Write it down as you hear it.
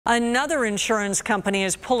Another insurance company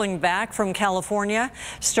is pulling back from California.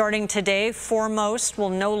 Starting today, Foremost will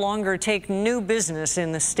no longer take new business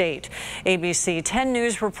in the state. ABC 10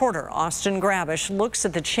 News reporter Austin Grabish looks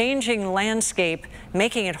at the changing landscape,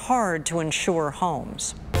 making it hard to insure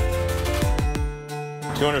homes.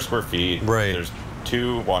 200 square feet. Right. There's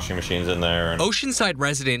 2 washing machines in there. Oceanside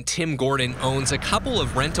resident Tim Gordon owns a couple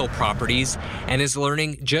of rental properties and is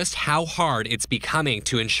learning just how hard it's becoming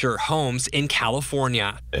to insure homes in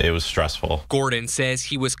California. It was stressful. Gordon says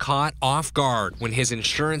he was caught off guard when his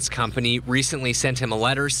insurance company recently sent him a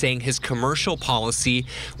letter saying his commercial policy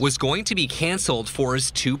was going to be canceled for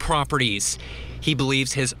his 2 properties. He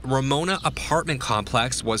believes his Ramona apartment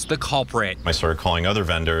complex was the culprit. I started calling other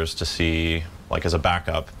vendors to see, like, as a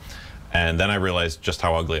backup. And then I realized just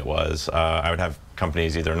how ugly it was. I would have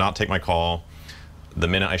companies either not take my call. The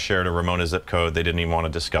minute I shared a Ramona zip code, they didn't even want to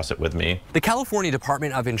discuss it with me. The California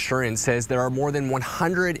Department of Insurance says there are more than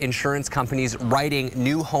 100 insurance companies writing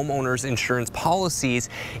new homeowners insurance policies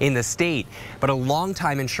in the state. But a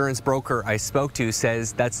longtime insurance broker I spoke to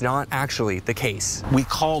says that's not actually the case. We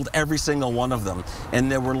called every single one of them, and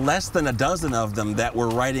there were less than a dozen of them that were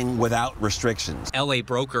writing without restrictions. LA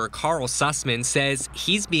broker Carl Sussman says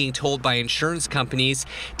he's being told by insurance companies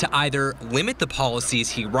to either limit the policies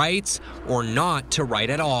he writes or not to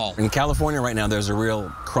write at all. In California right now, there's a real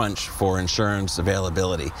crunch for insurance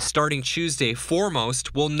availability. Starting Tuesday,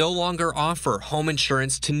 Foremost will no longer offer home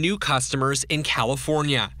insurance to new customers in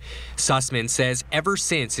California. Sussman says ever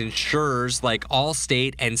since insurers like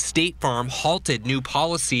Allstate and State Farm halted new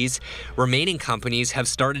policies, remaining companies have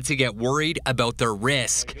started to get worried about their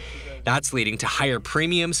risk. That's leading to higher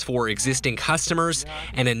premiums for existing customers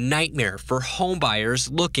and a nightmare for home buyers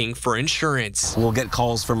looking for insurance. We'll get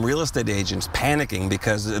calls from real estate agents panicking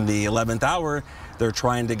because in the 11th hour, they're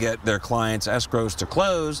trying to get their clients' escrows to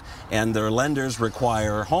close, and their lenders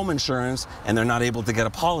require home insurance, and they're not able to get a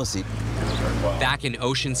policy. Back in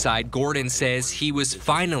Oceanside, Gordon says he was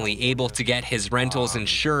finally able to get his rentals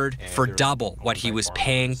insured for double what he was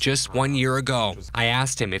paying just 1 year ago. I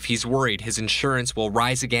asked him if he's worried his insurance will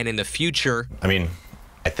rise again in the future. I mean,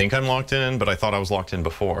 I think I'm locked in, but I thought I was locked in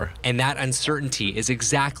before. And that uncertainty is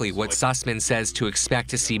exactly what Sussman says to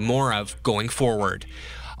expect to see more of going forward.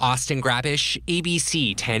 Austin Grabish,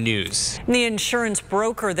 ABC 10 News. The insurance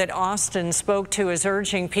broker that Austin spoke to is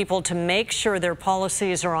urging people to make sure their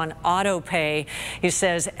policies are on auto pay. He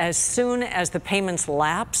says as soon as the payments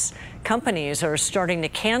lapse, companies are starting to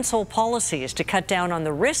cancel policies to cut down on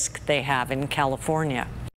the risk they have in California.